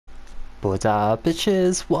But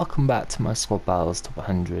bitches, welcome back to my squad battles top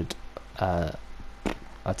 100. I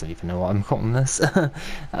don't even know what I'm calling this.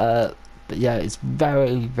 But yeah, it's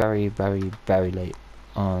very late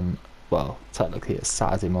on, well, technically it's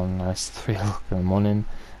Saturday morning, now it's 3 o'clock in the morning.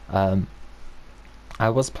 I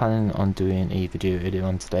was planning on doing a video earlier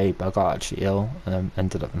on today, but I got actually ill and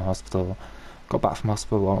ended up in hospital. Got back from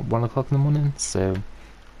hospital at 1 o'clock in the morning, so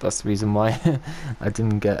that's the reason why I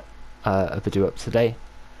didn't get a video up today.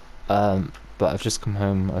 But I've just come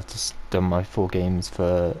home. I've just done my 4 games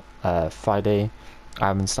for Friday. I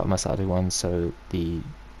haven't started my Saturday one, so the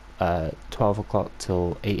 12 o'clock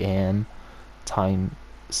till 8 AM time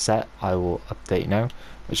set I will update now.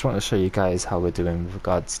 I just want to show you guys how we're doing with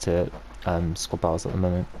regards to squad battles at the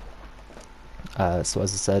moment. So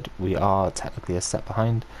as I said, we are technically a set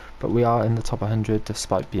behind, but we are in the top 100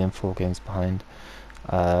 despite being 4 games behind.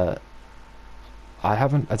 I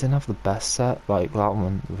didn't have the best set, like that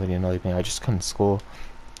one really annoyed me. I just couldn't score.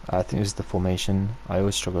 I think it was the formation. I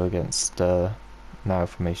always struggle against narrow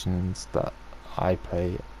formations that I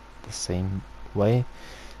play the same way.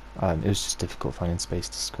 It was just difficult finding space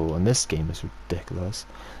to score, and this game is ridiculous.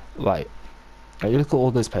 Like, you look at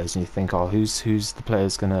all those players and you think, oh, who's the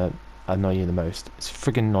player's gonna annoy you the most? It's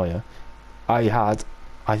friggin' Neuer. I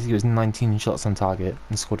think it was 19 shots on target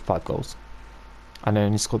and scored 5 goals. And I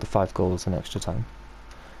only scored the 5 goals in extra time.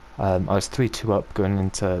 I was 3-2 up going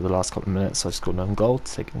into the last couple of minutes, so I scored an goal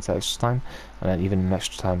to take it into extra time, and then even in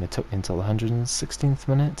extra time it took me until the 116th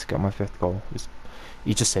minute to get my 5th goal.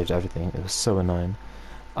 He just saved everything. It was so annoying.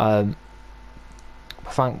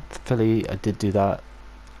 Thankfully I did do that.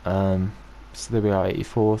 So there we are,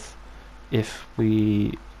 84th. If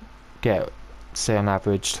we get, say on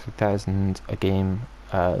average 3,000 a game,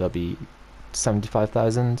 that'll be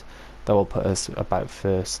 75,000. That will put us about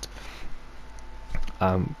first.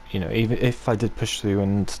 You know, even if I did push through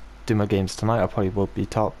and do my games tonight, I probably will be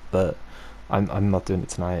top, but I'm not doing it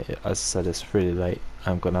tonight. As I said, it's really late.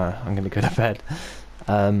 I'm gonna go to bed.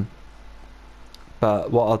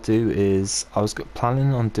 But what I'll do is I was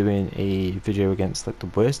planning on doing a video against like the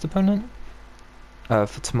worst opponent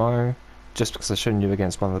for tomorrow, just because I've shown you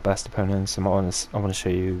against one of the best opponents, and I want to show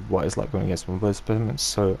you what it's like going against one of the worst opponents.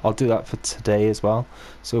 So I'll do that for today as well.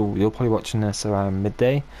 So you're probably watching this around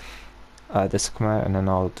midday. This will come out, and then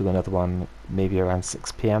I'll do another one maybe around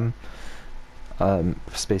 6 PM.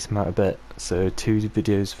 Space them out a bit. So 2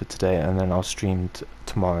 videos for today, and then I'll stream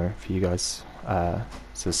tomorrow for you guys.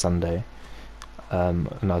 So Sunday,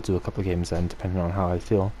 and I'll do a couple of games then, depending on how I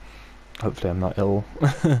feel. Hopefully I'm not ill.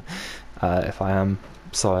 If I am,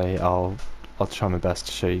 sorry, I'll try my best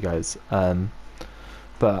to show you guys.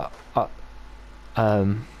 But I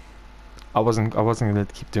wasn't gonna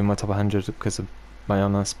keep doing my top 100 because of my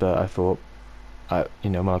illness, but I thought,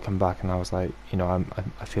 you know, when I come back and I was like, you know,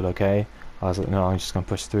 I feel okay. I was like, no, I'm just gonna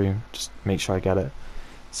push through, just make sure I get it.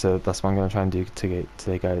 So that's what I'm gonna try and do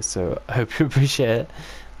today, guys. So I hope you appreciate it.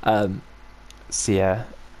 So yeah,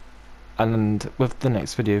 and with the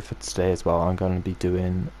next video for today as well, I'm going to be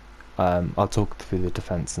doing, I'll talk through the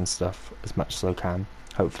defense and stuff as much as I can.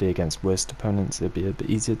 Hopefully against worst opponents it'll be a bit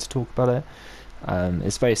easier to talk about it.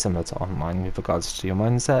 It's very similar to online with regards to your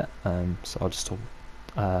mindset. So I'll just talk,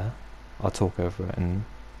 I'll talk over it and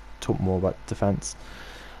talk more about defense.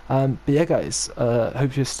 But yeah, guys,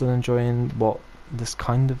 hope you're still enjoying this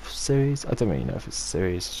kind of series. I don't really know if it's a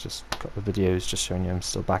series. It's just a couple of videos just showing you I'm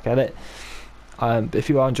still back at it. But if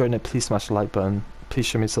you are enjoying it, please smash the like button. Please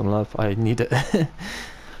show me some love. I need it. But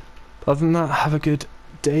other than that, have a good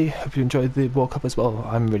day. Hope you enjoyed the World Cup as well.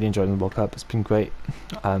 I'm really enjoying the World Cup. It's been great.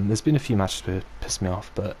 There's been a few matches that pissed me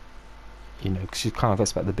off, but you know, because you kind of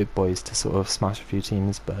expect the big boys to sort of smash a few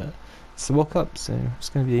teams, but it's the World Cup, so it's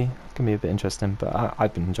gonna be a bit interesting. But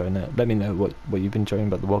I've been enjoying it. Let me know what you've been enjoying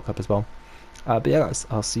about the World Cup as well. But yeah, guys,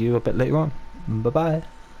 I'll see you a bit later on. Bye bye.